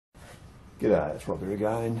G'day, it's Robbie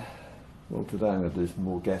again. Well, today I'm going to do some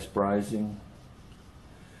more gas brazing.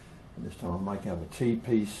 And this time I'm making up a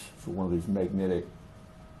T-piece for one of these magnetic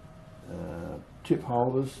tip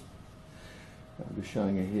holders. I'm just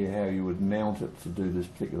showing you here how you would mount it to do this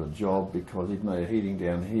particular job, because even though you're heating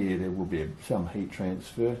down here, there will be some heat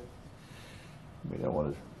transfer. We don't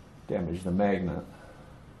want to damage the magnet.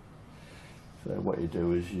 So what you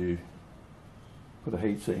do is you put a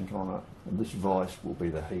heat sink on it, and this vise will be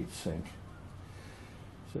the heat sink.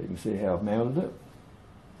 So you can see how I've mounted it.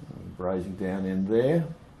 I'm brazing down in there,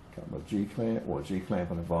 a couple of G-clamp, or G-clamp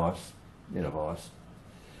and a vise, in a vise.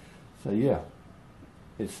 So yeah,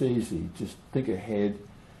 it's easy. Just think ahead,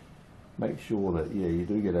 make sure that you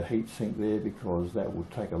do get a heat sink there, because that will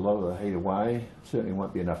take a lot of the heat away. Certainly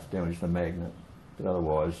won't be enough to damage the magnet, but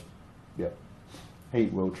otherwise, yep,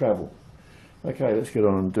 heat will travel. Okay, let's get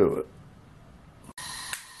on and do it.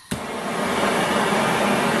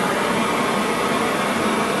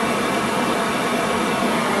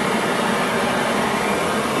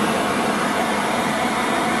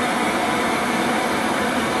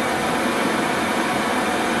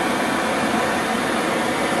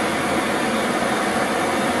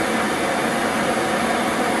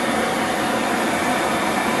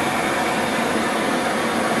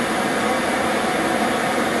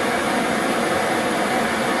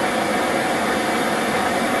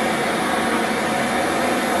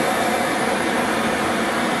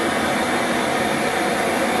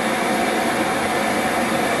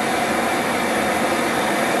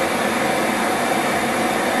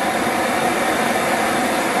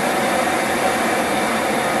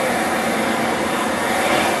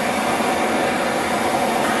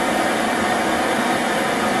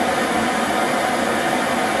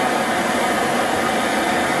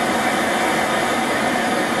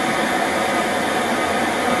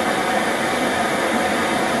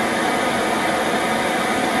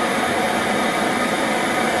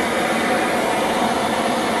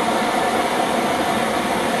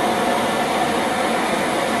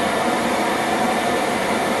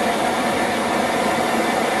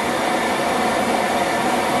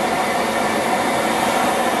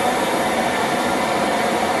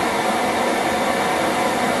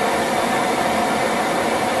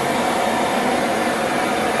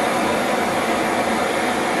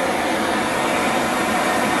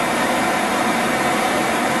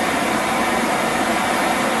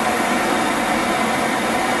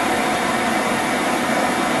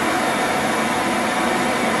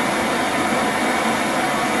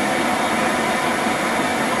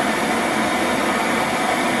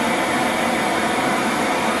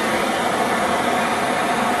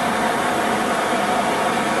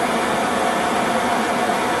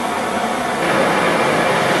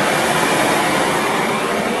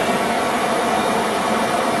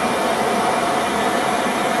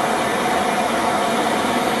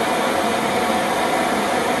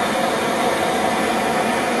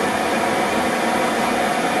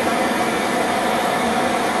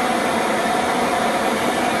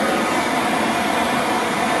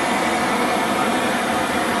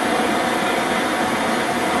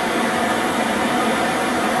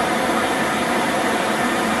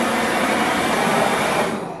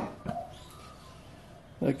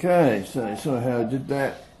 Okay, so you saw how I did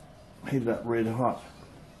that. Heat it up red hot.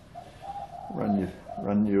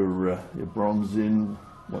 Run your bronze in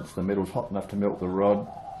once the metal's hot enough to melt the rod,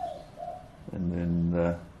 and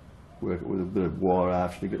then work it with a bit of wire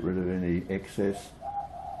after to get rid of any excess.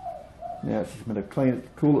 Now it's just going to clean it,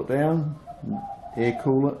 cool it down, air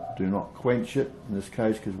cool it. Do not quench it in this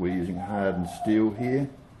case, because we're using hardened steel here.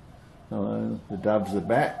 The doves are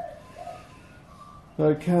back.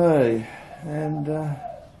 Okay, and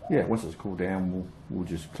yeah, once it's cooled down, we'll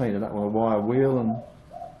just clean it up with a wire wheel and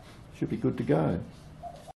should be good to go.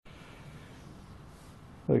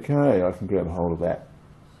 Okay, I can grab hold of that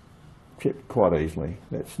tip quite easily.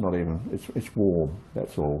 That's not even, it's warm,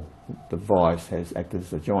 that's all. The vise has acted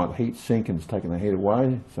as a giant heat sink and it's taken the heat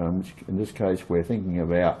away. So in this case, we're thinking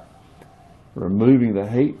about removing the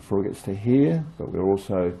heat before it gets to here, but we're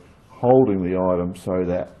also holding the item so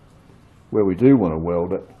that where we do want to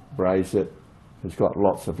weld it, braze it, it's got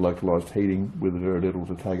lots of localized heating with very little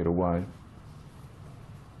to take it away.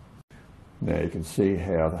 Now you can see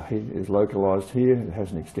how the heat is localized here. It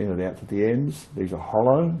hasn't extended out to the ends. These are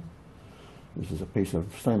hollow. This is a piece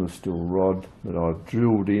of stainless steel rod that I've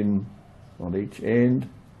drilled in on each end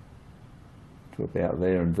to about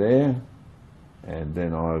there and there. And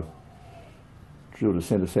then I've drilled a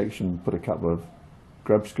center section, put a couple of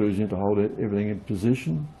grub screws in to hold everything in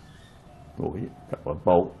position, or a couple of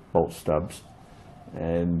bolt stubs,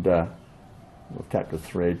 and I've tapped a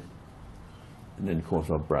thread and then of course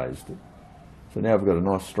I've brazed it. So now we've got a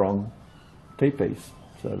nice strong T-piece,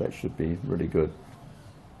 so that should be really good.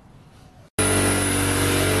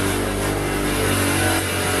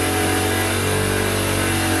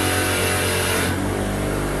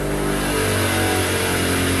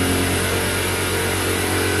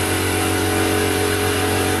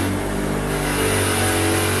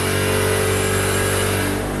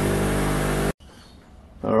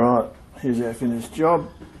 Here's our finished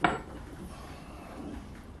job.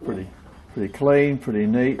 Pretty clean, pretty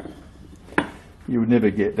neat. You would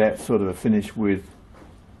never get that sort of a finish with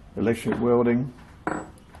electric welding,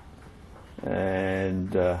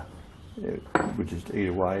 and it would just eat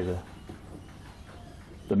away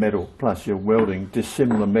the metal. Plus you're welding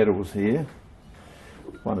dissimilar metals here.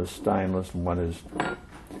 One is stainless and one is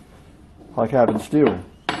high carbon steel.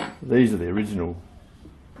 These are the original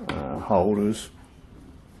holders.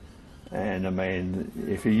 And I mean,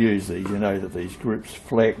 if you use these, you know that these grips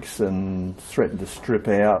flex and threaten to strip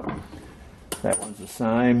out. That one's the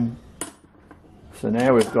same. So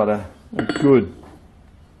now we've got a good,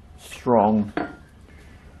 strong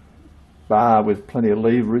bar with plenty of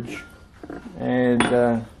leverage.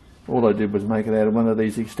 And all I did was make it out of one of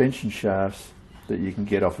these extension shafts that you can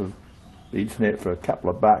get off of the internet for a couple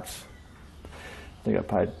of bucks. I think I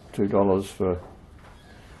paid $2 for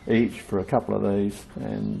each for a couple of these,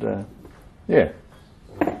 and yeah,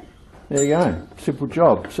 there you go, simple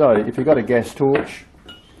job. So if you've got a gas torch,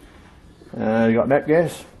 you've got MAPP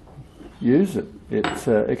gas, use it.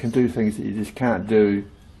 It can do things that you just can't do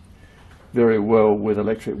very well with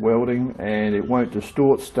electric welding, and it won't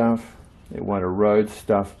distort stuff, it won't erode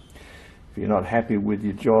stuff. If you're not happy with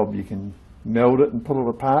your job, you can meld it and pull it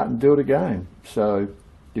apart and do it again. So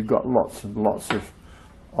you've got lots and lots of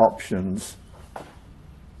options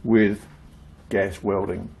with gas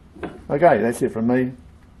welding. Okay, that's it from me.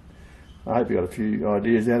 I hope you got a few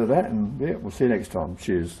ideas out of that, and yeah, we'll see you next time.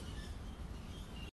 Cheers.